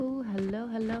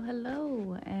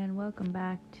Hello, and welcome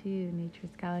back to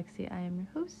Nature's Galaxy. I am your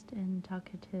host and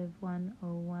talkative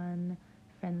 101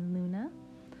 friend Luna.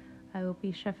 I will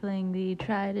be shuffling the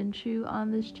tried and true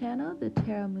on this channel, the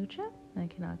Tarot Mucha. I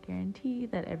cannot guarantee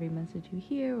that every message you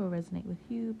hear will resonate with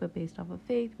you, but based off of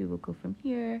faith, we will go from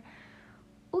here.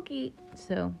 Okay,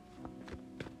 so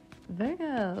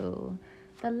Virgo,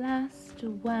 the last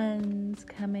ones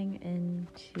coming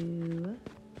into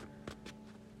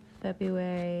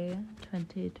February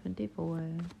 2024.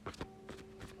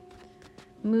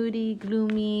 Moody,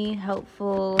 gloomy,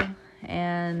 helpful,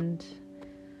 and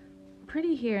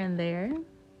pretty here and there.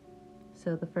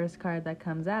 So the first card that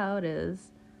comes out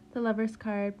is the Lover's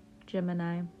card,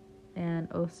 Gemini,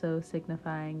 and also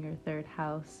signifying your third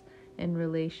house in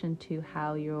relation to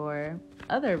how your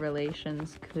other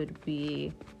relations could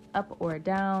be up or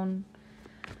down.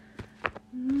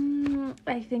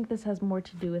 I think this has more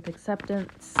to do with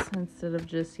acceptance instead of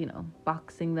just,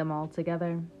 boxing them all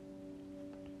together.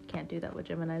 Can't do that with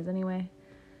Geminis anyway.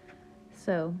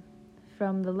 So,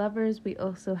 from the Lovers, we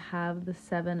also have the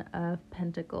Seven of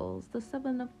Pentacles, the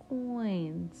Seven of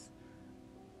Coins.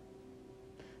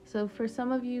 So, for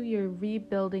some of you, you're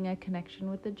rebuilding a connection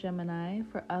with the Gemini.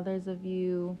 For others of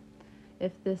you,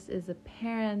 if this is a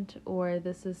parent or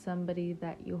this is somebody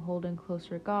that you hold in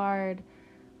close regard,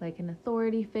 like an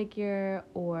authority figure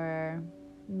or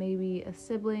maybe a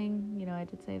sibling, I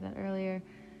did say that earlier,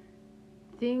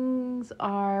 things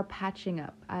are patching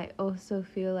up. I also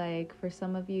feel like for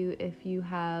some of you, if you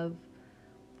have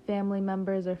family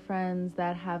members or friends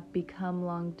that have become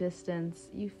long distance,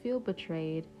 you feel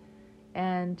betrayed.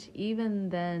 And even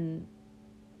then,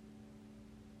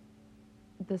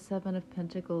 the Seven of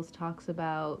Pentacles talks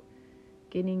about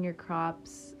getting your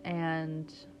crops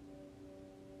and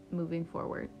moving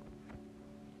forward,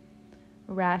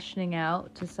 rationing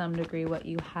out to some degree what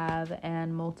you have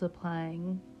and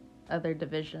multiplying other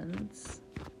divisions.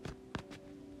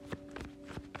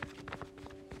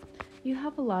 You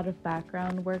have a lot of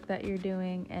background work that you're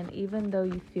doing, and even though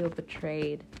you feel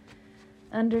betrayed,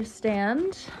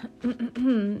 understand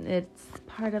it's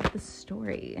part of the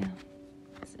story.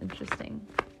 It's interesting.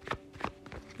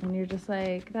 And you're just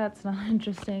like, that's not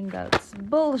interesting, that's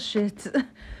bullshit.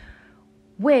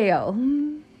 Well,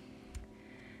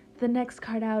 the next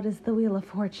card out is the Wheel of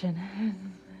Fortune.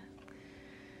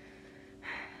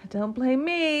 Don't blame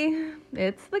me.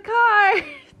 It's the cards.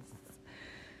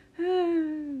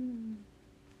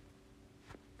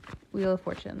 Wheel of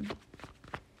Fortune.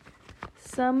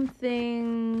 Some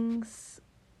things,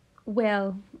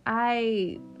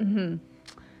 I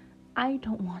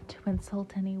don't want to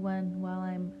insult anyone while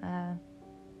I'm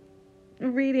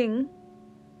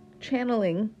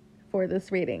channeling for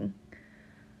this reading.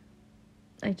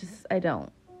 I don't.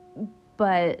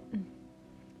 But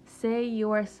say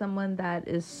you are someone that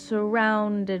is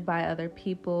surrounded by other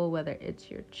people, whether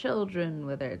it's your children,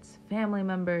 whether it's family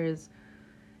members,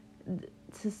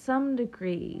 to some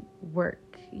degree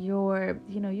work. You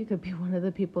could be one of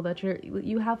the people that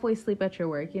you halfway sleep at your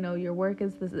work. Your work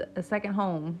is a second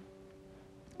home.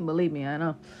 Believe me, I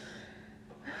know.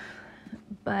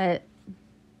 But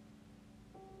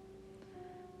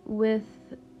with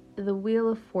the Wheel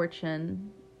of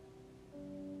Fortune,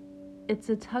 it's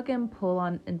a tug and pull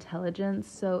on intelligence.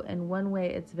 So in one way,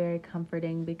 it's very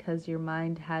comforting because your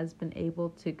mind has been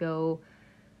able to go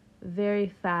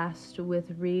very fast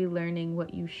with relearning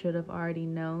what you should have already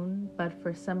known. But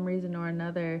for some reason or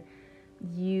another,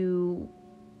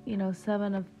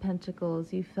 Seven of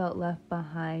Pentacles, you felt left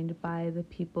behind by the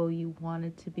people you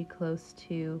wanted to be close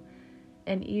to.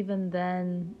 And even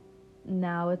then,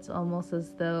 now it's almost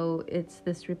as though it's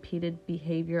this repeated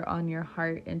behavior on your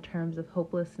heart in terms of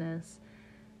hopelessness.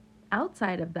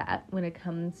 Outside of that, when it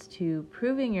comes to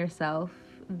proving yourself,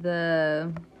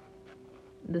 the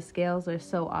scales are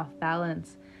so off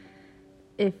balance.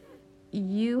 If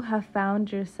you have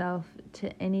found yourself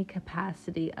to any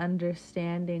capacity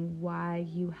understanding why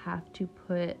you have to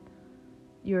put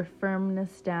your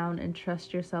firmness down and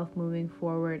trust yourself moving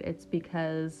forward, it's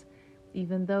because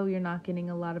even though you're not getting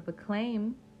a lot of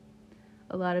acclaim,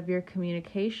 a lot of your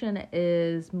communication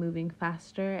is moving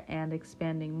faster and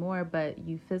expanding more, but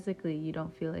you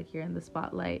don't feel like you're in the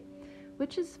spotlight,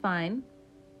 which is fine.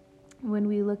 When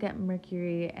we look at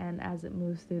Mercury and as it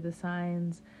moves through the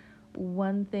signs,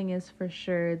 one thing is for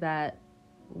sure, that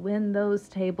when those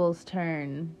tables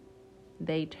turn,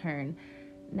 they turn.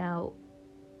 Now,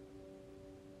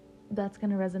 that's going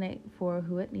to resonate for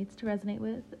who it needs to resonate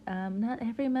with. Not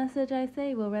every message I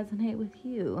say will resonate with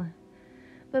you.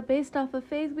 But based off of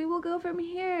faith, we will go from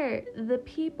here. The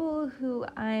people who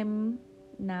I'm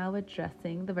now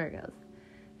addressing, the Virgos,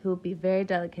 He'll be very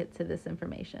delicate to this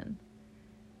information.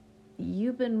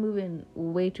 You've been moving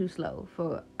way too slow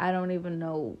for, I don't even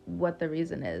know what the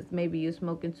reason is. Maybe you're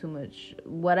smoking too much,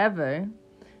 whatever.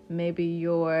 Maybe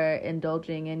you're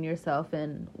indulging in yourself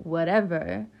in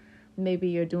whatever. Maybe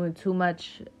you're doing too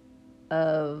much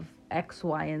of X,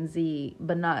 Y, and Z,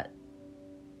 but not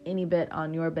any bit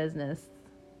on your business.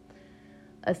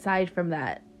 Aside from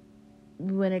that,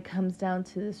 when it comes down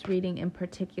to this reading in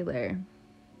particular,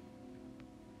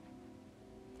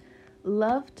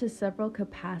 love to several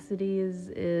capacities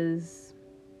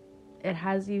it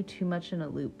has you too much in a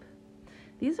loop.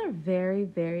 These are very,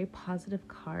 very positive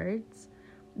cards,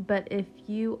 but if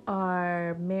you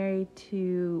are married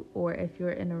to, or if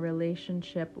you're in a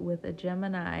relationship with a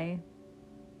Gemini,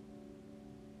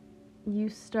 you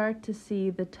start to see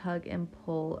the tug and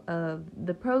pull of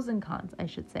the pros and cons, I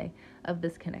should say, of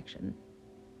this connection.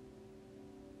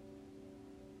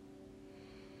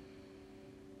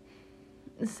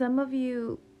 Some of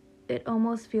you, it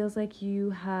almost feels like you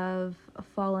have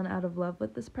fallen out of love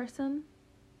with this person,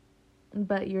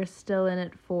 but you're still in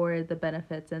it for the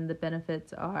benefits, and the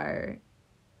benefits are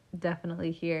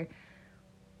definitely here.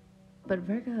 But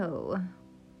Virgo,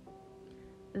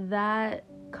 that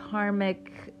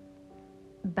karmic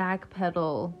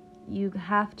backpedal, you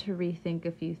have to rethink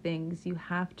a few things. You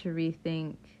have to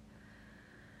rethink.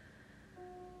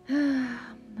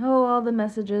 All the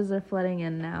messages are flooding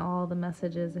in now. All the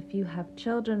messages. If you have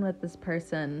children with this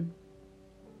person,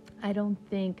 I don't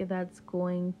think that's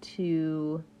going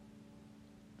to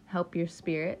help your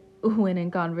spirit when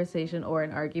in conversation or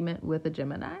an argument with a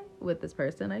Gemini, with this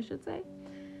person, I should say.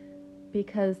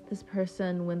 Because this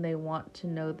person, when they want to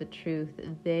know the truth,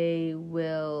 they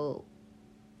will,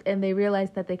 and they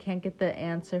realize that they can't get the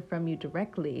answer from you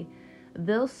directly,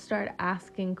 they'll start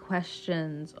asking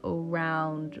questions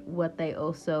around what they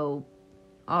also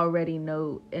already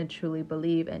know and truly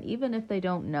believe. And even if they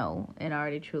don't know and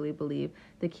already truly believe,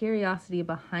 the curiosity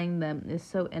behind them is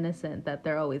so innocent that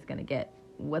they're always going to get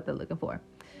what they're looking for.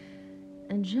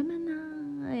 And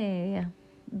Gemini,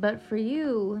 but for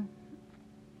you,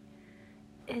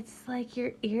 it's like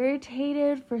you're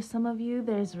irritated. For some of you,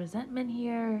 there's resentment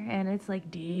here, and it's like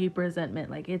deep resentment,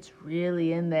 like it's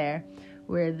really in there.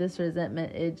 Where this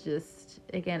resentment, it just,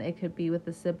 again, it could be with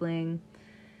a sibling.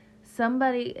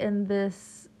 Somebody in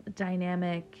this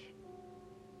dynamic,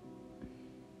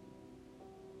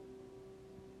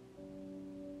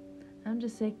 I'm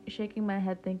just shaking my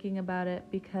head thinking about it,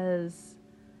 because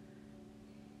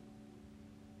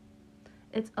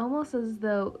it's almost as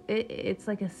though it's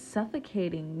like a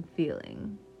suffocating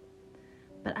feeling.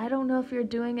 But I don't know if you're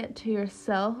doing it to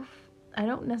yourself. I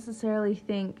don't necessarily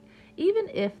think, even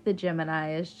if the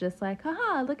Gemini is just like,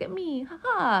 haha, look at me,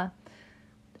 haha.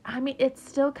 I mean, it's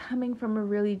still coming from a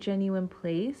really genuine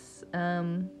place.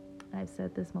 I've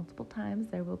said this multiple times.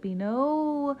 There will be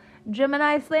no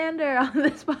Gemini slander on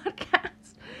this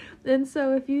podcast. And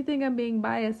so if you think I'm being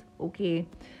biased, okay.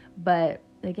 But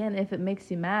again, if it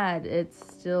makes you mad, it's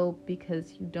still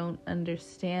because you don't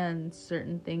understand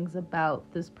certain things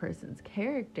about this person's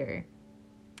character.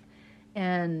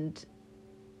 And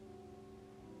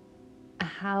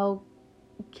how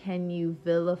can you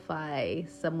vilify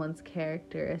someone's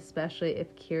character, especially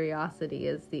if curiosity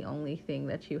is the only thing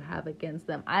that you have against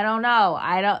them? I don't know.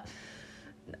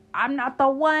 I'm not the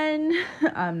one.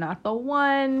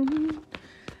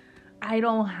 I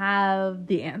don't have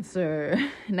the answer.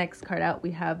 Next card out, we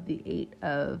have the 8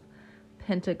 of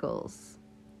Pentacles.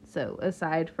 So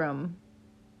aside from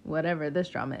whatever this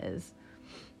drama is,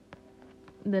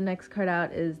 the next card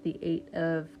out is the 8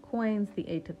 of Coins, the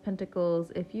 8 of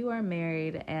Pentacles. If you are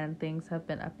married and things have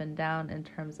been up and down in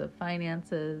terms of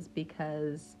finances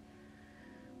because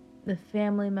the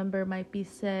family member might be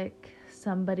sick,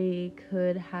 somebody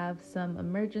could have some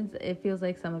emergency. It feels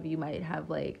like some of you might have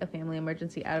like a family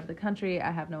emergency out of the country.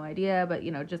 I have no idea, but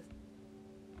just,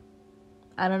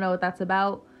 I don't know what that's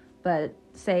about, but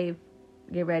save,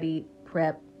 get ready,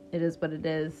 prep. It is what it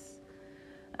is.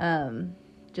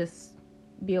 Just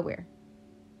be aware.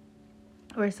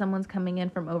 Or someone's coming in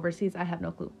from overseas. I have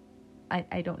no clue.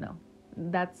 I don't know.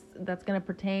 That's going to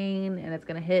pertain, and it's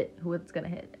going to hit who it's going to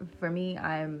hit. For me,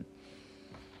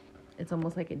 it's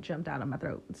almost like it jumped out of my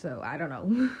throat. So I don't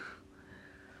know.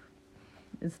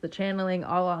 It's the channeling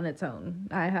all on its own.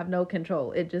 I have no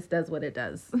control. It just does what it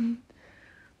does. All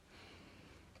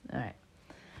right.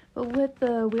 But with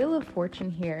the Wheel of Fortune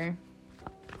here,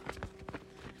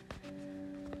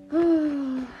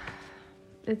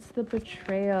 it's the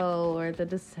betrayal or the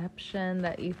deception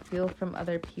that you feel from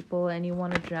other people, and you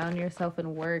want to drown yourself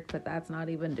in work, but that's not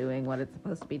even doing what it's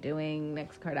supposed to be doing.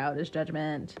 Next card out is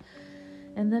Judgment.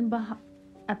 And then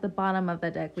At the bottom of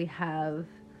the deck, we have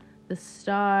the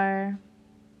Star,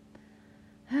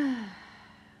 the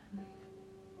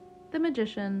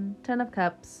Magician, 10 of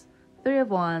Cups, 3 of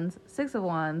Wands, 6 of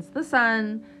Wands, the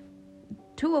Sun,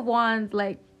 2 of Wands.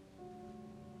 Like,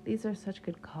 these are such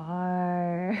good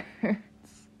cards.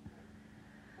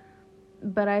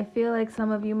 But I feel like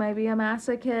some of you might be a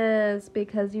masochist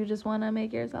because you just want to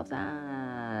make yourself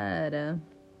sad.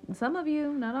 Some of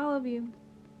you, not all of you,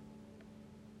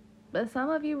 but some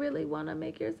of you really want to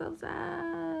make yourself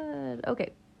sad.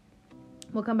 Okay,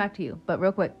 we'll come back to you. But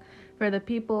real quick, for the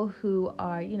people who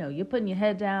are, you're putting your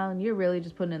head down, you're really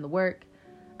just putting in the work.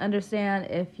 Understand,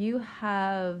 if you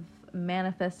have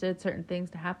manifested certain things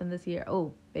to happen this year,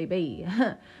 oh baby,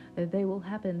 they will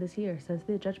happen this year, says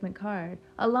the Judgment card,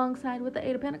 alongside with the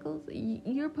 8 of Pentacles.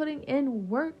 You're putting in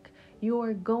work,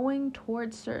 you're going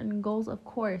towards certain goals, of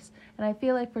course. And I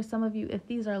feel like for some of you, if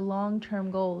these are long-term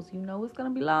goals, it's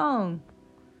going to be long.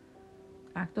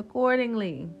 Act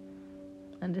accordingly.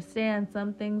 Understand,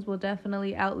 some things will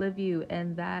definitely outlive you,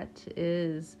 and that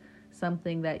is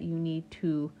something that you need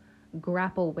to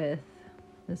grapple with,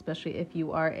 especially if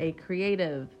you are a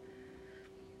creative.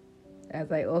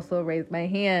 As I also raise my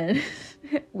hand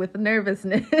with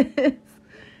nervousness.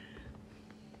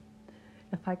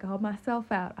 If I call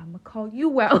myself out, I'm going to call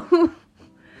you out.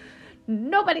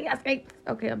 Nobody escapes.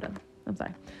 Okay, I'm done. I'm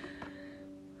sorry.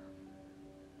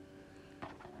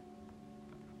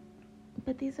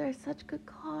 But these are such good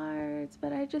cards.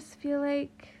 But I just feel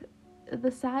like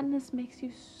the sadness makes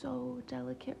you so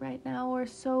delicate right now, or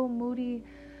so moody,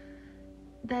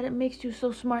 that it makes you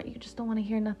so smart you just don't want to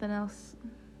hear nothing else.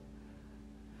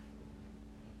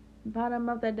 Bottom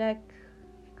of the deck,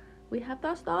 we have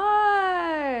the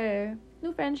Star.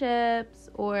 New friendships,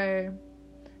 or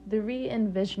the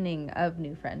re-envisioning of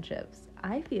new friendships.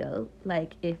 I feel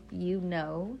like if you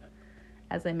know,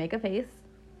 as I make a face,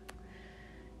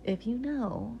 if you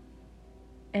know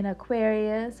an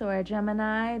Aquarius or a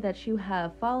Gemini that you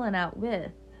have fallen out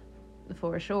with,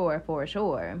 for sure, or a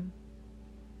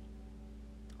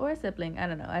sibling, I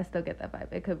don't know, I still get that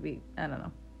vibe. It could be, I don't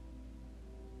know.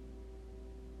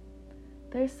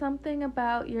 There's something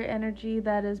about your energy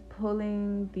that is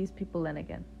pulling these people in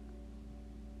again.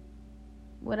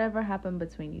 Whatever happened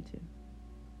between you two.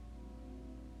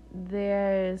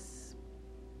 There's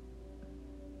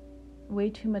way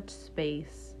too much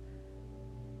space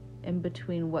in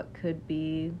between what could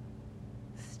be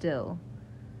still.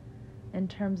 In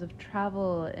terms of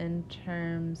travel, in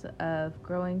terms of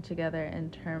growing together, in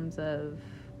terms of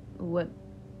what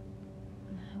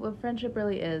friendship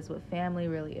really is, what family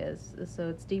really is. So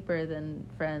it's deeper than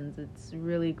friends. It's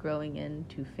really growing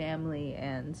into family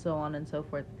and so on and so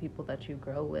forth, the people that you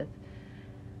grow with.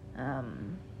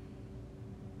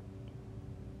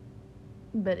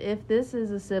 But if this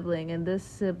is a sibling, and this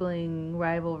sibling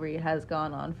rivalry has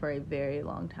gone on for a very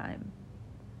long time,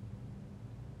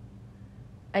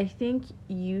 I think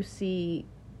you see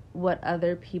what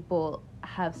other people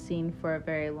have seen for a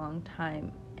very long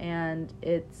time. And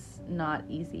it's not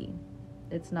easy.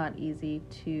 It's not easy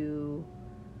to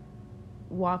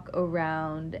walk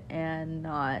around and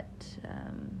not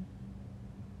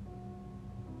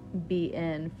be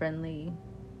in friendly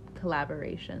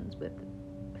collaborations with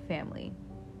family.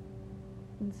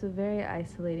 It's a very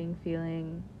isolating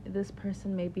feeling. This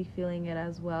person may be feeling it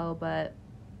as well, but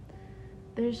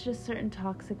there's just certain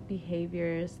toxic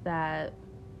behaviors that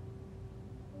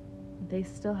they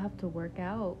still have to work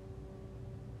out.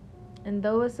 And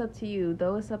though it's up to you,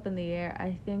 though it's up in the air,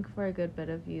 I think for a good bit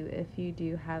of you, if you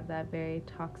do have that very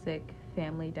toxic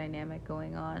family dynamic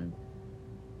going on,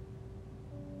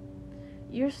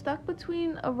 you're stuck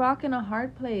between a rock and a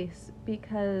hard place,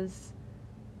 because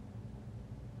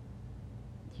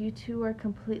you two are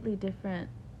completely different.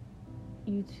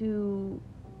 You two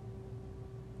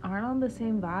aren't on the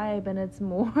same vibe, and it's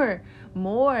more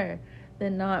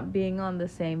than not being on the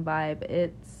same vibe.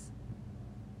 It's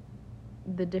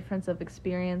the difference of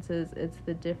experiences. It's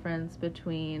the difference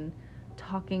between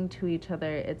talking to each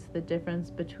other. It's the difference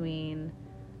between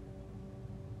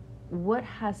what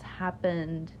has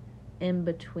happened in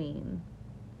between.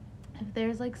 If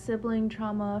there's like sibling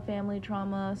trauma, family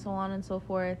trauma, so on and so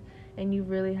forth, and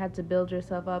you've really had to build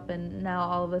yourself up, and now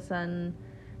all of a sudden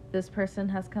this person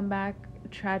has come back,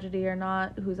 tragedy or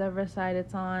not, whoever side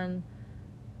it's on,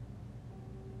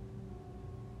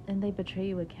 and they betray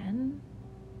you again.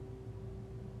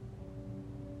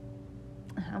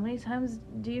 How many times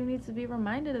do you need to be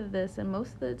reminded of this? And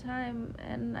most of the time,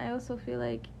 and I also feel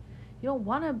like you don't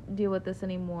want to deal with this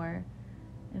anymore.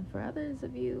 And for others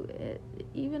of you,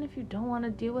 even if you don't want to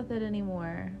deal with it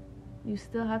anymore, you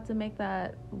still have to make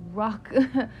that rock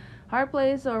hard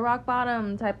place or rock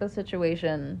bottom type of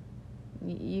situation.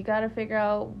 You got to figure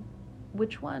out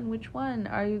which one.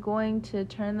 Are you going to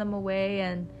turn them away?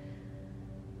 And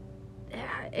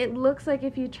it looks like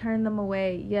if you turn them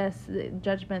away, yes,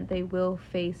 judgment, they will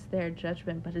face their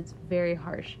judgment, but it's very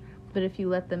harsh. But if you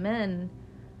let them in,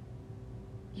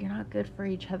 you're not good for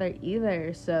each other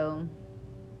either. So,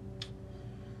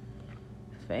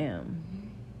 fam,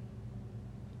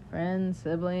 friends,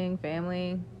 sibling,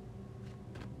 family,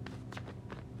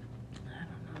 I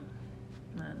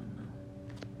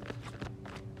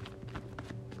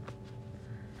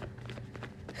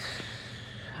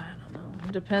don't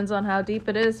know. Depends on how deep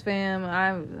it is, fam.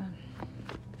 I'm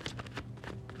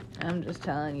just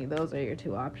telling you, those are your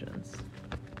two options.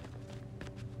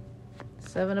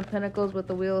 Seven of Pentacles with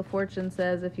the Wheel of Fortune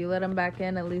says if you let them back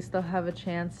in, at least they'll have a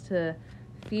chance to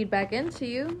feed back into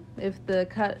you. If the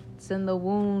cuts and the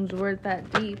wounds weren't that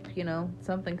deep,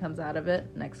 something comes out of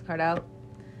it. Next card out.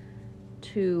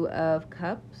 Two of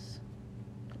Cups.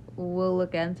 We'll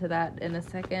look into that in a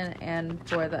second. And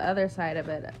for the other side of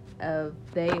it,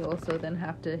 they also then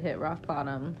have to hit rock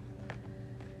bottom.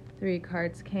 Three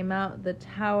cards came out. The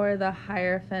Tower, the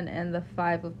Hierophant, and the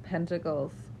Five of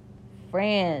Pentacles.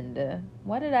 Friend,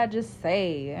 what did I just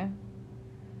say?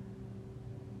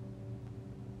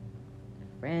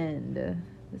 Friend,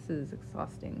 this is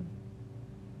exhausting.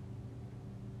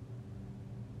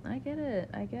 I get it.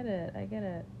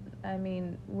 I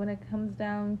mean, when it comes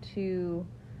down to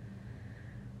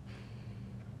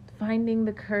finding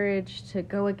the courage to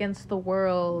go against the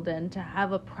world and to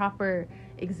have a proper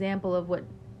example of what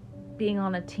being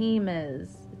on a team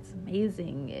is, it's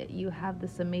amazing. You have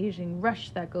this amazing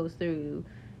rush that goes through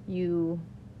you. You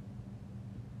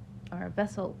are a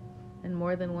vessel in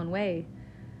more than one way.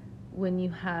 When you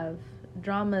have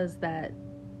dramas that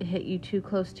hit you too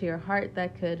close to your heart,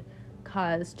 that could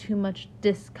cause too much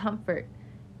discomfort,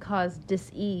 cause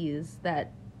dis-ease,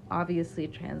 that obviously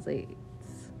translates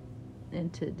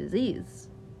into disease,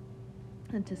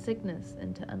 into sickness,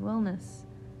 into unwellness.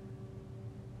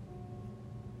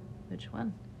 Which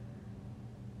one?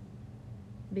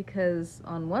 Because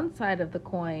on one side of the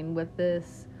coin with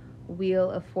this Wheel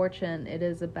of Fortune, it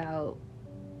is about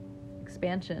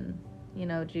expansion.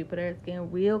 Jupiter, it's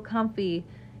getting real comfy,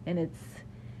 and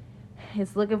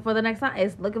it's looking for the next sign.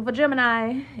 It's looking for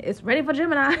Gemini. It's ready for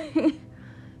Gemini.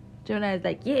 Gemini is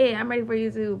like, yeah, I'm ready for you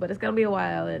too, but it's gonna be a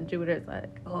while. And Jupiter's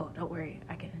like, oh, don't worry,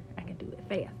 I can do it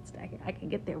fast. I can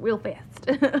get there real fast.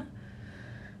 I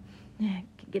can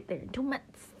get there in 2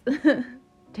 months.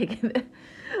 Taking it.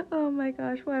 Oh my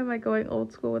gosh, why am I going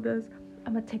old school with this?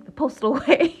 I'm gonna take the postal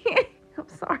way. I'm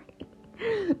sorry.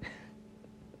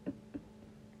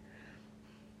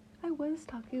 I was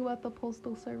talking about the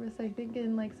postal service, I think,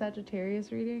 in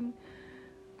Sagittarius reading.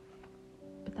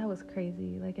 But that was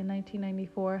crazy. In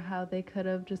 1994, how they could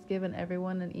have just given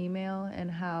everyone an email, and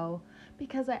how,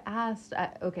 because I asked,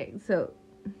 okay, so,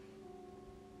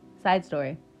 side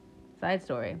story.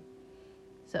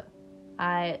 So,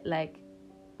 I like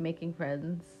making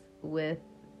friends with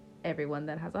everyone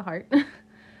that has a heart.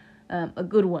 A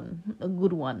good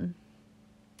one.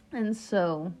 And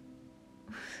so,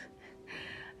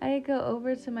 I go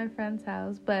over to my friend's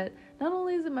house, but not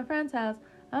only is it my friend's house,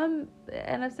 and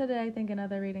I've said it, I think, in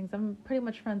other readings, I'm pretty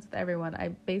much friends with everyone. I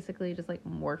basically just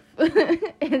morph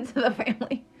into the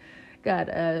family. Got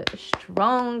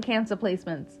strong Cancer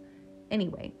placements.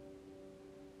 Anyway,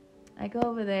 I go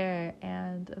over there,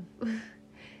 and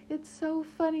it's so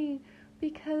funny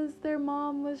because their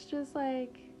mom was just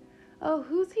like, oh,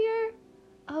 who's here?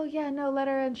 Oh yeah, no, let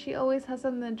her in. She always has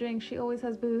something to drink. She always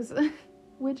has booze.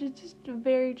 Which is just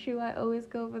very true. I always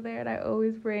go over there and I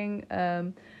always bring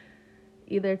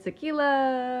either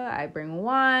tequila, I bring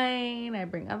wine, I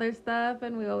bring other stuff,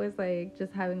 and we always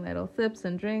just having little sips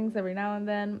and drinks every now and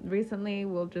then. Recently,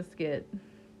 we'll just get,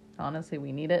 honestly,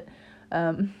 we need it.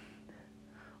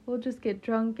 We'll just get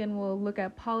drunk and we'll look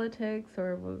at politics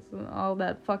or all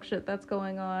that fuck shit that's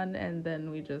going on, and then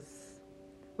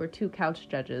we're two couch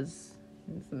judges.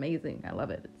 It's amazing. I love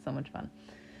it. It's so much fun.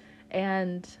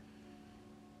 And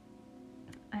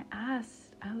I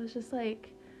was just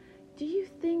like, do you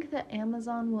think that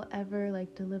Amazon will ever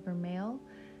deliver mail?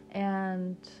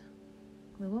 And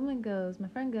my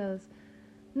friend goes,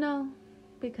 no,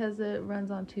 because it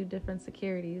runs on 2 different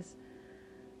securities.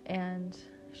 And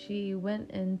she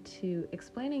went into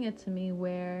explaining it to me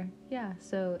where,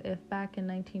 so if back in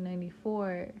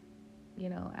 1994,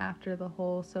 after the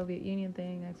whole Soviet Union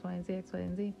thing, X, Y, and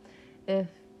Z, if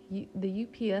the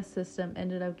UPS system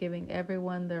ended up giving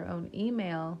everyone their own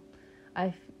email,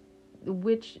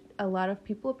 which a lot of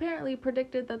people apparently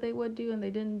predicted that they would do and they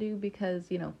didn't do because,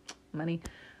 money.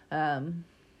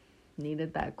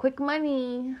 Needed that quick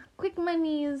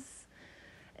monies.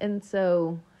 And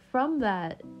so from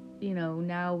that,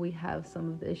 now we have some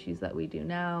of the issues that we do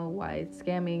now, why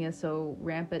scamming is so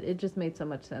rampant. It just made so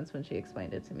much sense when she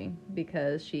explained it to me,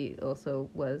 because she also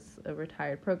was a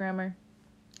retired programmer,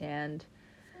 and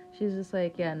she's just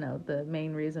like, yeah, no, the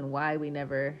main reason why we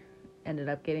never ended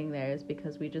up getting there is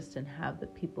because we just didn't have the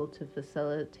people to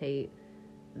facilitate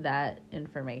that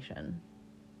information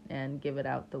and give it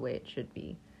out the way it should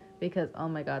be. Because, oh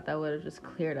my God, that would have just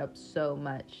cleared up so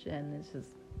much. And it's just,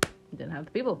 didn't have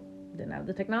the people, didn't have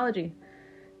the technology,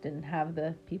 didn't have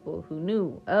the people who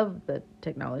knew of the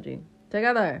technology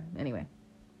together. Anyway.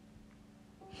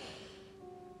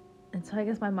 And so I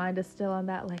guess my mind is still on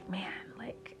that, like, man,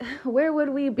 like, where would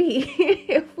we be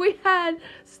if we had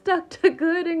stuck to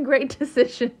good and great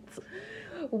decisions?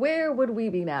 Where would we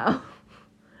be now?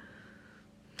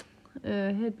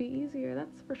 It'd be easier,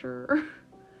 that's for sure.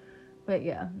 But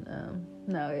yeah,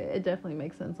 no, it definitely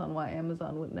makes sense on why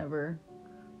Amazon would never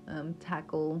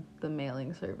tackle the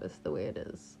mailing service the way it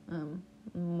is.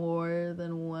 More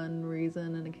than one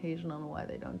reason and occasion on why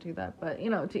they don't do that. But,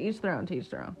 to each their own,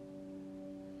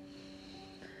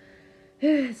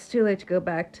 It's too late to go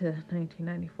back to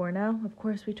 1994 now. Of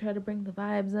course, we try to bring the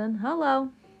vibes in. Hello.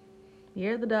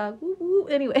 You're the dog. Woo woo.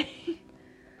 Anyway.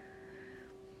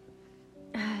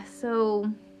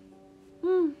 So,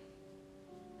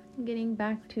 getting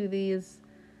back to these,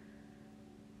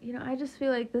 I just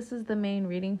feel like this is the main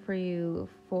reading for you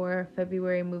for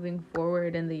February moving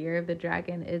forward in the year of the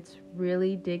dragon. It's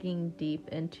really digging deep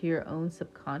into your own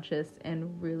subconscious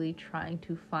and really trying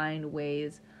to find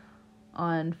ways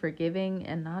on forgiving,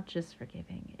 and not just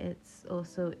forgiving. It's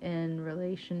also in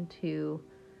relation to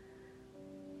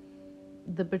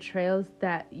the betrayals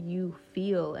that you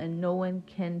feel, and no one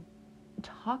can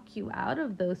talk you out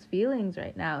of those feelings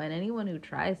right now. And anyone who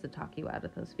tries to talk you out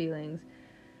of those feelings,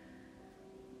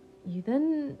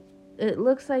 it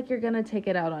looks like you're gonna take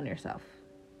it out on yourself.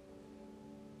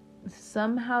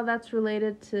 Somehow that's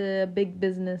related to big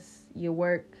business, your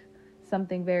work,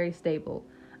 something very stable.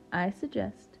 I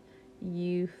suggest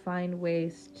you find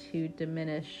ways to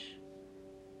diminish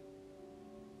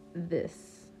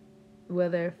this.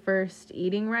 Whether first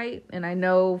eating right, and I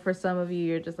know for some of you,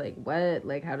 you're just like, what?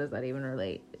 Like, how does that even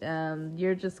relate?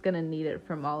 You're just going to need it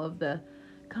from all of the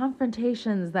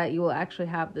confrontations that you will actually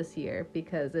have this year,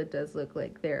 because it does look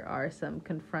like there are some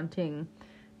confronting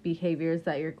behaviors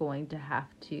that you're going to have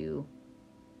to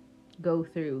go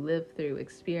through, live through,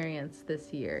 experience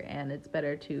this year, and it's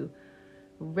better to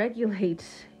regulate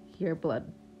your blood.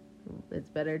 It's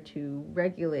better to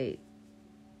regulate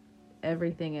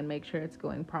everything and make sure it's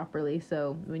going properly,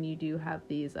 so when you do have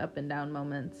these up and down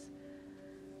moments,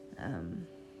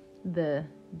 the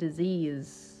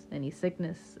disease, any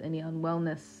sickness, any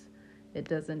unwellness, it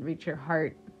doesn't reach your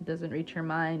heart, it doesn't reach your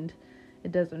mind,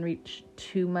 it doesn't reach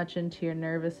too much into your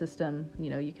nervous system.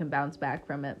 You can bounce back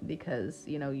from it because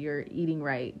you're eating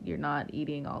right, you're not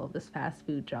eating all of this fast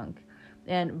food junk.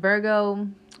 And Virgo,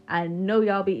 I know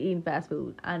y'all be eating fast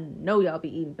food, and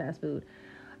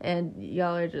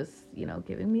y'all are just,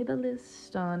 giving me the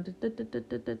list on,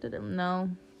 no,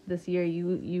 this year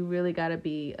you really gotta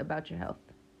be about your health.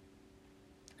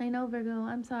 I know, Virgo,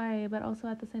 I'm sorry, but also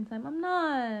at the same time, I'm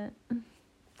not.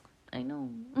 I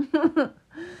know.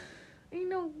 I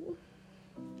know.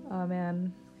 Oh,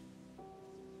 man.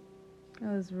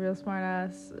 I was real smart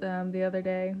ass the other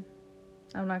day.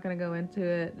 I'm not gonna go into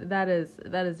it. That is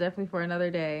definitely for another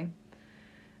day.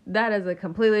 That is a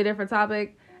completely different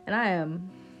topic, and I am...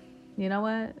 You know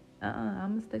what?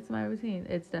 I'm going to stick to my routine.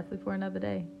 It's definitely for another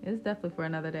day.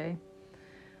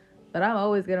 But I'm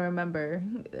always going to remember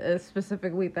a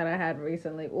specific week that I had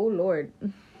recently. Oh, Lord.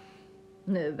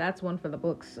 That's one for the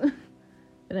books.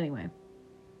 But anyway.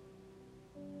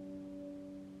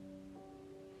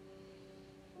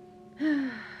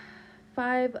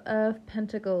 Five of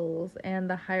Pentacles and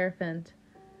the Hierophant.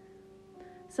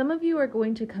 Some of you are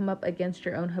going to come up against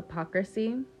your own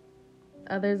hypocrisy.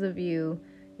 Others of you...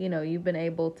 you've been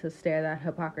able to stare that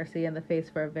hypocrisy in the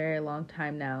face for a very long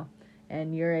time now,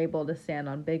 and you're able to stand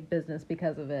on big business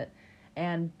because of it.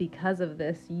 And because of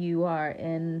this, you are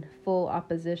in full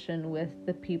opposition with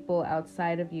the people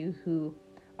outside of you who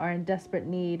are in desperate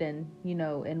need, and,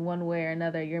 in one way or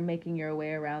another, you're making your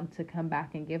way around to come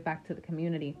back and give back to the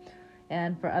community.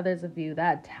 And for others of you,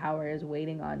 that tower is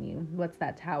waiting on you. What's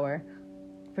that tower?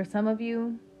 For some of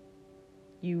you,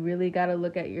 you really got to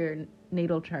look at your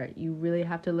natal chart. You really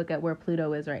have to look at where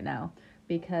Pluto is right now,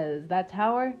 because that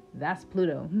tower, that's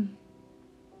Pluto.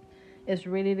 It's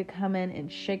ready to come in and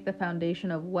shake the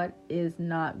foundation of what is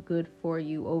not good for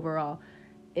you overall.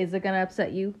 Is it going to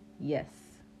upset you? Yes.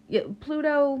 Yeah,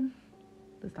 Pluto,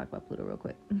 let's talk about Pluto real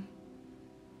quick.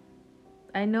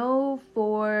 I know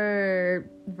for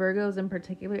Virgos in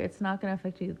particular, it's not going to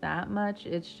affect you that much.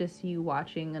 It's just you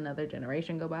watching another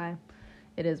generation go by.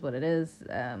 It is what it is.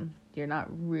 You're not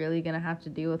really going to have to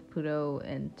deal with Pluto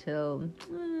until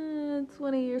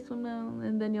 20 years from now.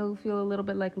 And then you'll feel a little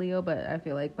bit like Leo. But I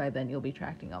feel like by then you'll be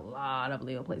attracting a lot of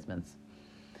Leo placements.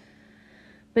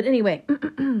 But anyway.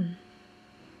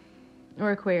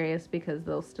 Or Aquarius, because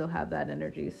they'll still have that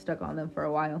energy stuck on them for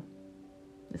a while.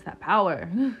 It's that power.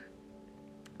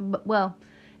 But, well,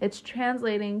 it's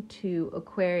translating to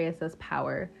Aquarius as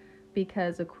power.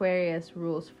 Because Aquarius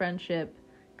rules friendship,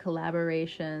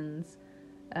 collaborations,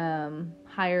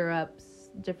 higher ups,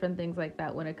 different things like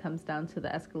that when it comes down to the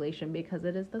escalation, because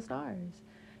it is the stars,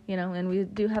 and we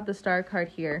do have the star card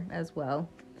here as well.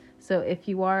 So if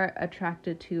you are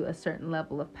attracted to a certain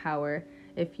level of power,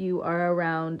 if you are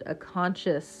around a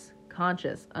conscious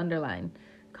Aquarius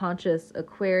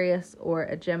or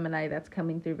a Gemini that's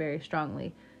coming through very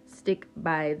strongly, stick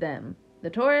by them. The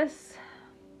Taurus,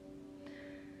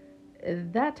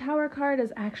 that Tower card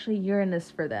is actually Uranus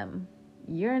for them.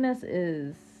 Uranus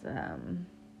is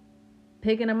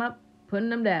picking them up, putting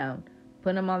them down,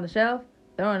 putting them on the shelf,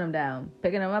 throwing them down,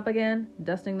 picking them up again,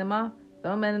 dusting them off,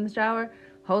 throwing them in the shower,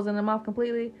 hosing them off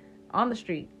completely, on the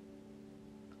street,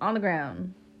 on the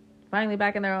ground, finally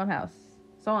back in their own house,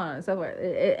 so on and so forth.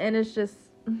 And it's just,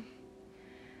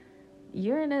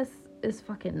 Uranus is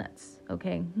fucking nuts,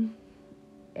 okay?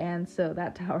 And so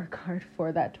that Tower card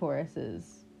for that Taurus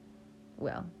is,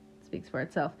 well, speaks for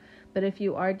itself. But if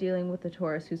you are dealing with a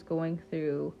Taurus who's going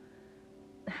through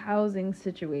housing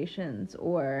situations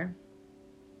or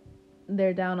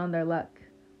they're down on their luck,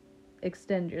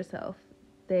 extend yourself.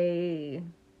 They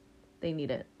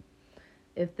need it.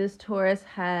 If this Taurus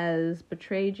has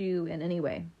betrayed you in any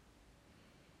way,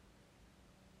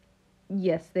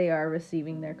 yes, they are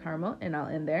receiving their karma, and I'll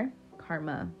end there.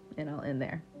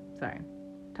 Sorry,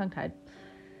 tongue-tied.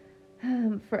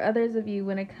 For others of you,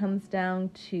 when it comes down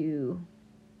to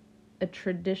a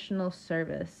traditional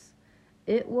service,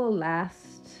 it will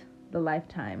last the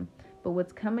lifetime. But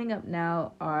what's coming up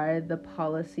now are the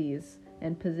policies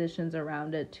and positions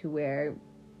around it to where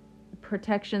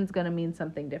protection's going to mean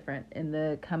something different in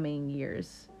the coming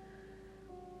years.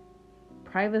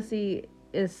 Privacy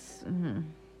is,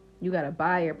 you got to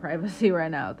buy your privacy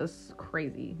right now. This is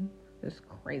crazy. This is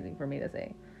crazy for me to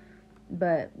say.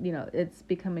 But, it's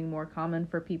becoming more common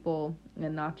for people,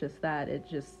 and not just that, it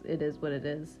is what it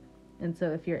is. And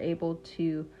so if you're able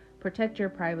to protect your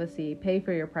privacy, pay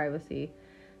for your privacy,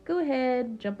 go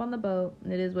ahead, jump on the boat.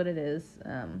 It is what it is.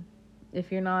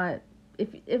 If you're not,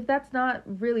 if that's not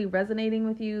really resonating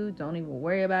with you, don't even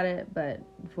worry about it. But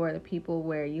for the people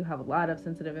where you have a lot of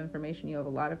sensitive information, you have a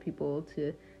lot of people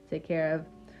to take care of,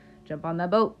 jump on that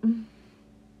boat.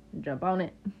 Jump on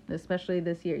it, especially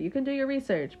this year. You can do your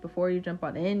research before you jump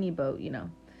on any boat,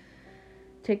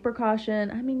 Take precaution.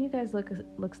 I mean, you guys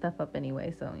look stuff up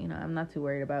anyway, so, I'm not too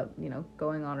worried about,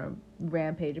 going on a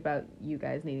rampage about you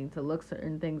guys needing to look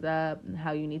certain things up and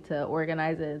how you need to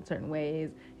organize it in certain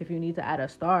ways. If you need to add a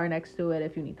star next to it,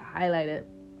 if you need to highlight it.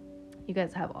 You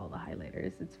guys have all the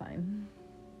highlighters. It's fine.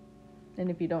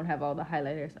 And if you don't have all the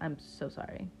highlighters, I'm so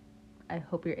sorry. I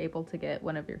hope you're able to get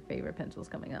one of your favorite pencils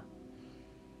coming up.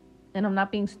 And I'm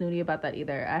not being snooty about that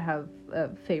either. I have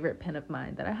a favorite pen of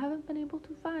mine that I haven't been able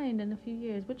to find in a few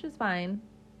years, which is fine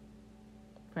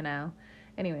for now.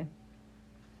 Anyway.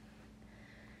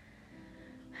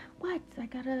 What?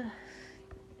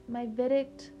 My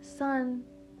Vedic sun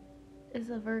is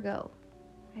a Virgo.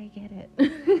 I get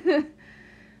it.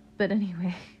 But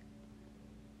anyway.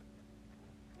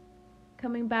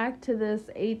 Coming back to this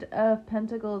 8 of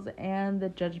Pentacles and the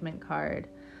Judgment card.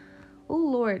 Oh,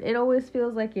 Lord, it always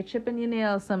feels like you're chipping your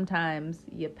nails sometimes.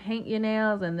 You paint your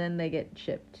nails and then they get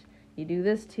chipped. You do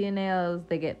this to your nails,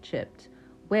 they get chipped.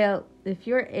 Well, if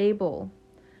you're able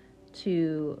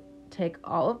to take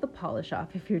all of the polish off,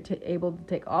 if you're able to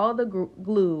take all the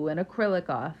glue and acrylic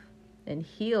off and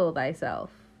heal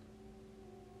thyself,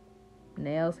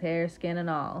 nails, hair, skin, and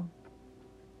all,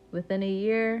 within a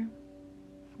year,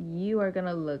 you are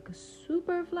gonna look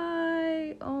super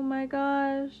fly. Oh my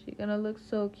gosh, you're gonna look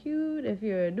so cute. If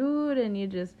you're a dude and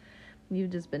you've just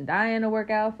been dying to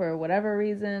work out for whatever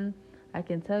reason, I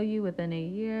can tell you within a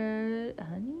year,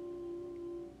 honey,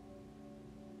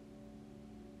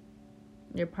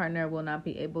 your partner will not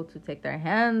be able to take their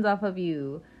hands off of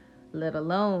you, let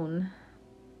alone,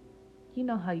 you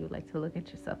know how you like to look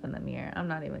at yourself in the mirror. I'm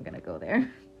not even gonna go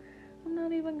there.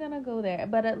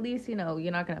 But at least, you're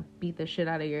not gonna beat the shit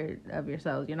out of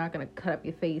yourselves. You're not gonna cut up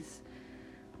your face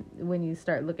when you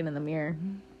start looking in the mirror.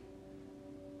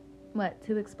 What,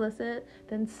 too explicit?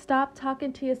 Then stop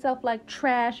talking to yourself like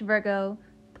trash, Virgo.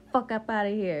 Get the fuck up out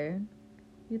of here.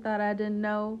 You thought I didn't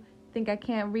know? Think I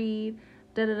can't read?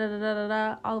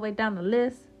 Da-da-da-da-da-da, all the way down the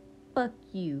list? Fuck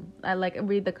you. I like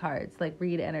read the cards, like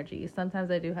read energy. Sometimes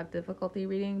I do have difficulty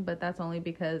reading, but that's only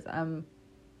because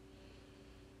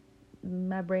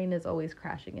my brain is always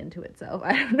crashing into itself.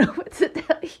 I don't know what to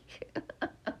tell you.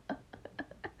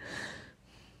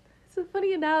 It's a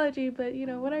funny analogy, but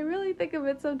when I really think of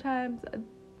it sometimes,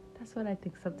 that's what I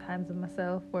think sometimes of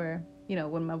myself, where,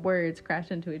 when my words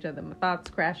crash into each other, my thoughts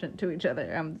crash into each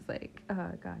other, I'm just like,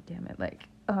 oh, God damn it.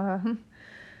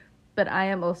 But I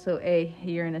am also a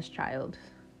Uranus child.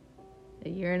 A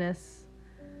Uranus,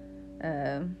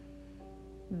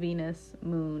 Venus,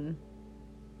 Moon,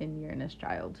 and Uranus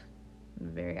child.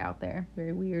 Very out there,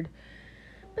 very weird,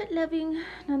 but loving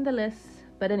nonetheless.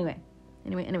 But anyway.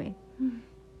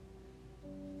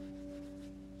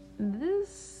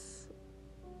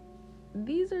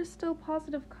 These are still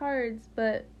positive cards,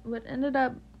 but what ended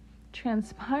up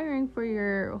transpiring for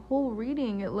your whole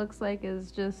reading, it looks like,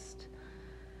 is just,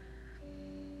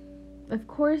 of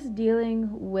course, dealing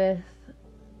with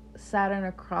Saturn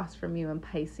across from you in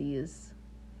Pisces.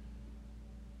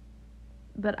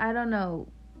 But I don't know,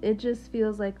 it just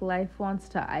feels like life wants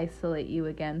to isolate you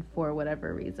again for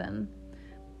whatever reason.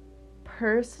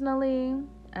 Personally,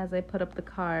 as I put up the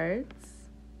cards,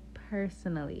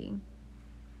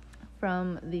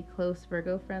 from the close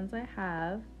Virgo friends I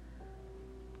have,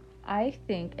 I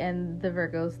think, and the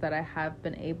Virgos that I have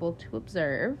been able to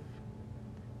observe,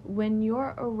 when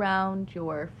you're around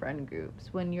your friend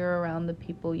groups, when you're around the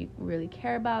people you really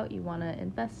care about, you want to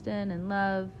invest in and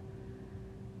love,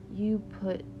 you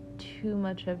put too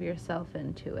much of yourself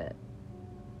into it.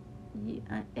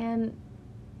 And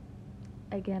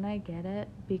again, I get it,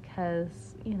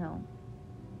 because,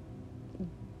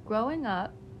 growing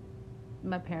up,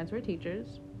 my parents were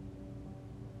teachers,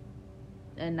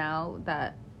 and now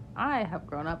that I have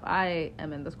grown up, I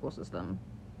am in the school system.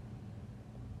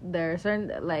 There are certain,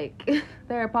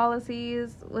 there are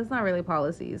policies. Well, it's not really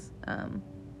policies.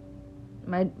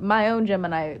 My own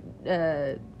Gemini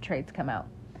traits come out,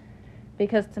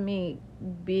 because to me,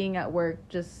 being at work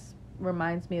just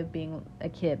reminds me of being a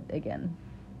kid again.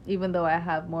 Even though I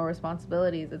have more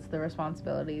responsibilities, it's the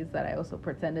responsibilities that I also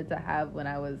pretended to have when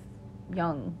I was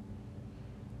young.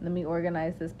 Let me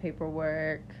organize this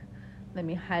paperwork. Let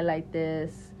me highlight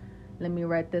this. Let me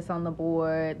write this on the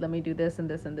board. Let me do this and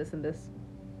this and this and this.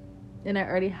 And I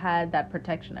already had that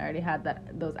protection. I already had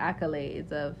those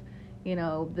accolades of,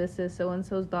 this is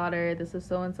so-and-so's daughter. This is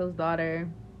so-and-so's daughter.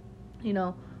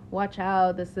 Watch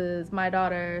out. This is my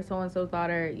daughter, so-and-so's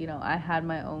daughter. I had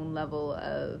my own level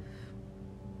of,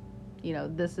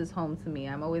 this is home to me.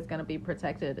 I'm always going to be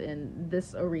protected in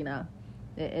this arena.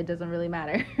 It doesn't really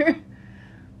matter.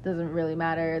 Doesn't really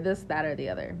matter this, that, or the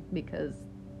other, because,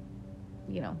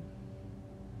 And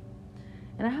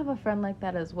I have a friend like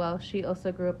that as well. She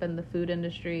also grew up in the food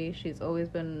industry. She's always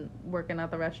been working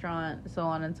at the restaurant, so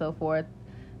on and so forth.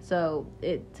 So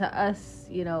to us,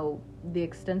 the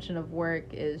extension of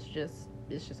work is just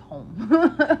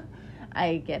home.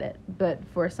 I get it. But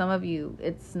for some of you,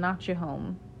 it's not your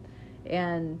home.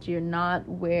 And you're not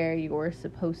where you're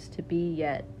supposed to be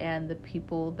yet. And the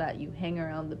people that you hang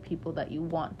around, the people that you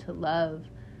want to love,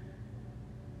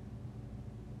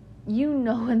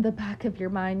 in the back of your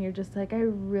mind, you're just like, I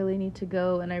really need to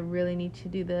go, and I really need to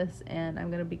do this, and I'm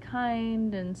going to be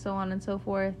kind, and so on and so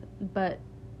forth. But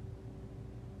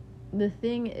the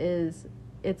thing is,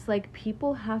 it's like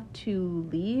people have to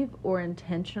leave or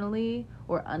intentionally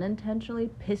or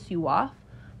unintentionally piss you off,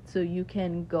 so you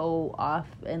can go off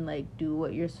and do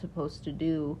what you're supposed to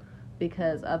do,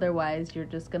 because otherwise you're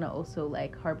just gonna also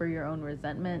harbor your own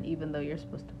resentment, even though you're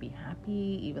supposed to be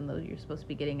happy, even though you're supposed to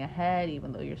be getting ahead,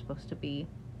 even though you're supposed to be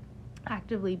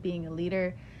actively being a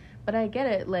leader. But I get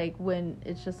it, when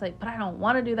it's just but I don't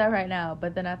want to do that right now.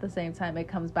 But then at the same time, it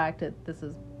comes back to this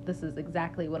is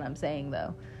exactly what I'm saying,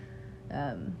 though.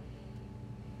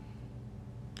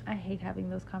 I hate having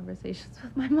those conversations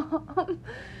with my mom.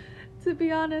 To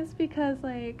be honest, because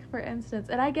for instance,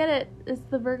 and I get it, it's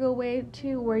the Virgo way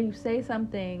too, where you say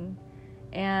something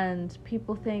and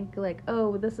people think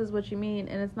oh, this is what you mean,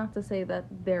 and it's not to say that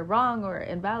they're wrong or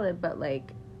invalid, but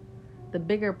the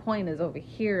bigger point is over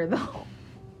here, though.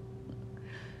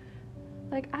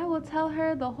 I will tell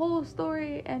her the whole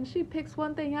story and she picks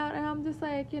one thing out, and I'm just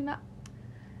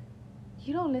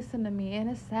you don't listen to me,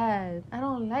 and it's sad. I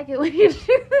don't like it when you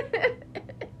do this.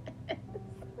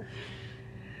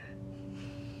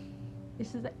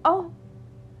 It's just oh,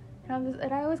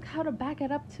 And I always kind of back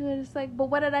it up to it. It's like, but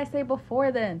what did I say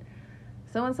before then?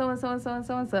 So and so and so and so and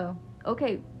so and so.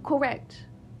 Okay, correct.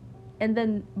 And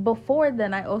then before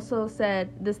then, I also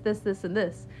said this, and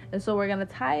this. And so we're going to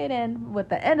tie it in with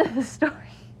the end of the story.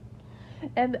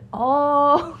 And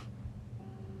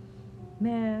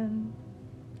man,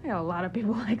 I got a lot of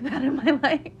people like that in my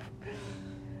life.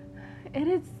 And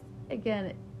it's,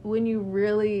 again, when you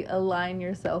really align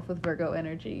yourself with Virgo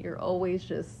energy, you're only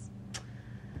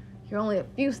a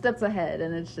few steps ahead.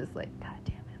 And it's just like, God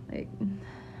damn it. Like,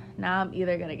 now I'm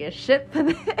either going to get shit for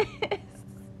this,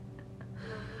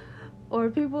 or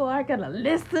people aren't going to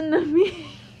listen to me.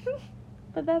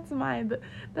 But that's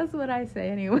what I say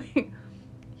anyway.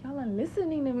 Y'all are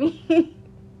listening to me.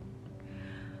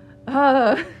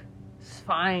 It's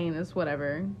fine. It's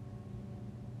whatever.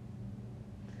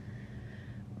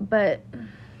 But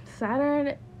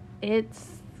Saturn,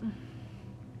 it's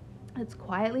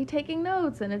quietly taking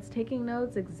notes, and it's taking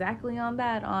notes exactly on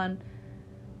that. On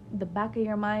the back of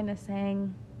your mind is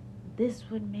saying, this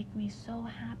would make me so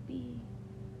happy.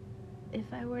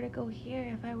 If I were to go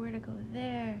here, if I were to go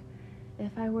there,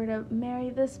 if I were to marry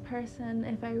this person,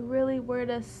 if I really were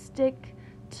to stick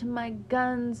to my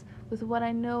guns with what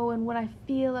I know and what I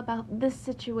feel about this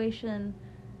situation,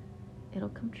 it'll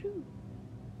come true.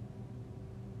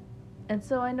 And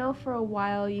so I know for a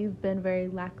while you've been very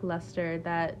lackluster.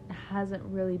 That hasn't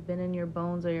really been in your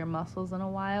bones or your muscles in a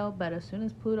while. But as soon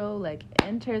as Pluto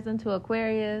enters into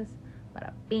Aquarius,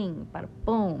 bada bing, bada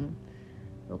boom,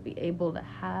 you'll be able to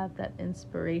have that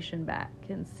inspiration back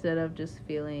instead of just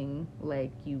feeling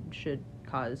like you should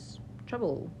cause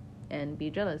trouble and be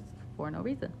jealous for no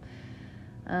reason.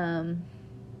 And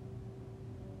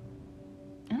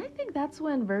I think that's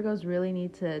when Virgos really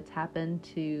need to tap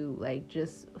into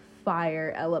just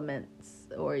fire elements,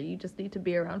 or you just need to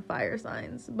be around fire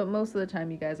signs. But most of the time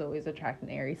you guys always attract an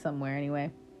Aries somewhere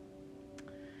anyway.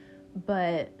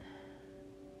 But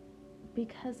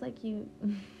because the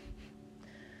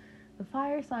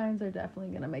fire signs are definitely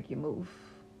going to make you move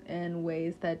in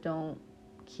ways that don't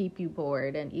keep you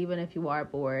bored. And even if you are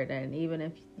bored, and even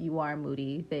if you are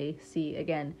moody, they see,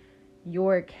 again,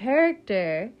 your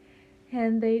character,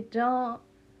 and they don't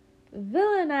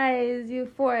villainize you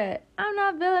for it. I'm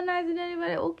not villainizing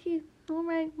anybody. Okay, all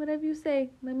right, whatever you say.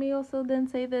 Let me also then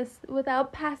say this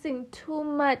without passing too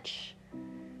much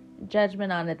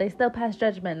judgment on it. They still pass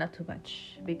judgment, not too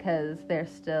much, because they're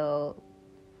still...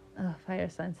 fire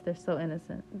signs, they're so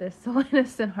innocent. They're so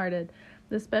innocent-hearted,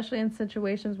 especially in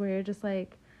situations where you're just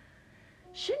like,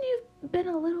 shouldn't you have been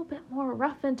a little bit more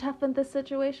rough and tough in this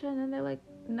situation? And they're like,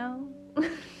 no.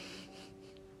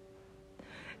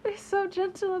 They're so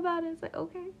gentle about it. It's like,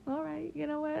 okay, all right, you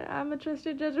know what? I'm a trust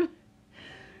your judgment.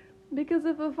 Because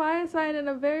if a fire sign in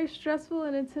a very stressful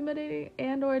and intimidating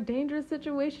and or dangerous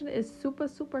situation is super,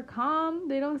 super calm,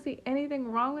 they don't see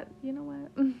anything wrong with, you know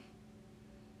what?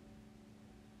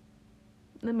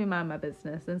 Let me mind my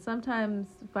business. And sometimes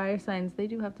fire signs, they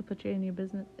do have to put you in your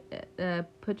business,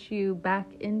 put you back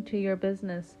into your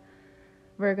business,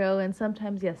 Virgo. And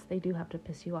sometimes, yes, they do have to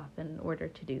piss you off in order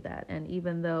to do that. And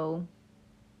even though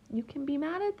you can be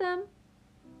mad at them,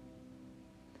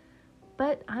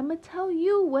 but I'm going to tell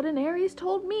you what an Aries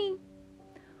told me.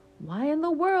 Why in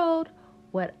the world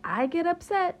would I get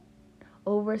upset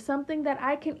over something that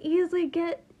I can easily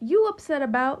get you upset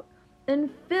about and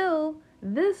fill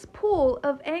this pool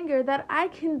of anger that I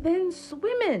can then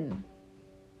swim in?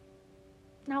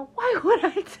 Now, why would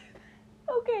I do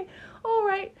that? Okay, all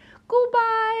right,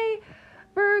 goodbye,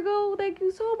 Virgo. Thank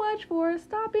you so much for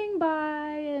stopping by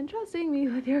and trusting me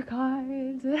with your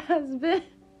cards. It has been...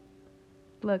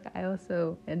 Look, I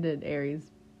also ended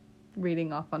Aries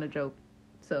reading off on a joke,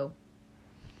 so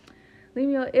leave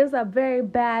me alone. It was a very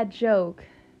bad joke.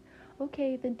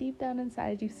 Okay, then deep down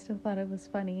inside you still thought it was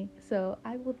funny, so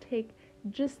I will take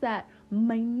just that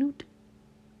minute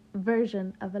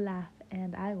version of a laugh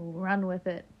and I will run with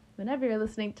it. Whenever you're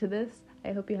listening to this,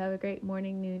 I hope you have a great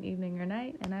morning, noon, evening, or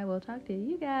night, and I will talk to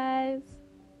you guys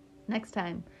next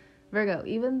time. Virgo,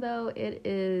 even though it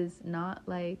is not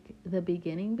the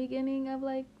beginning of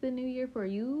the new year for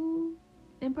you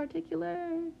in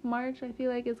particular, March, I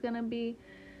feel like it's going to be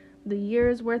the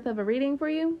year's worth of a reading for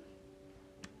you.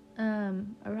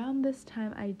 Around this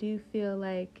time, I do feel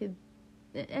like,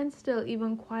 and still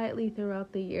even quietly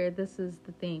throughout the year, this is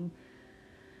the theme.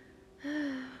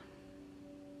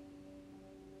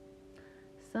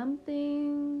 Some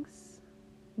things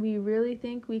we really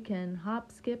think we can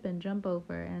hop, skip, and jump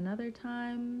over, and other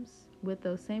times with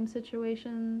those same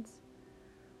situations,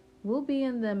 we'll be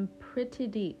in them pretty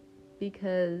deep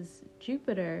because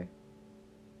Jupiter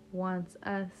wants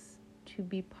us to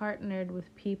be partnered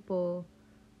with people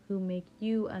who make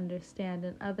you understand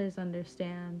and others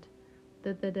understand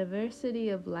that the diversity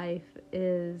of life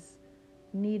is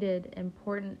needed,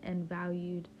 important, and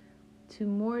valued to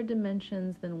more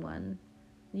dimensions than one.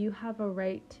 You have a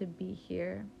right to be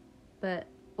here, but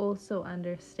also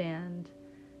understand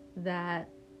that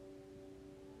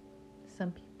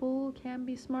some people can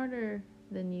be smarter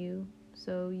than you,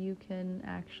 so you can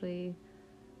actually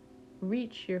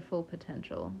reach your full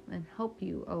potential and help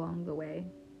you along the way.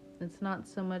 It's not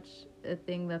so much a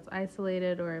thing that's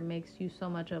isolated or it makes you so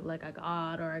much of like a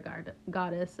god or a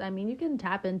goddess. I mean, you can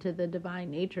tap into the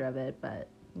divine nature of it, but,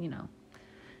 you know,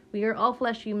 we are all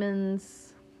flesh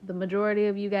humans. The majority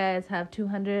of you guys have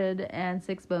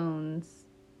 206 bones.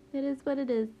 It is what it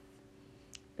is.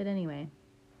 But anyway,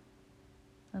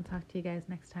 I'll talk to you guys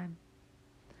next time.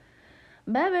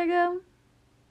 Bye, Virgo.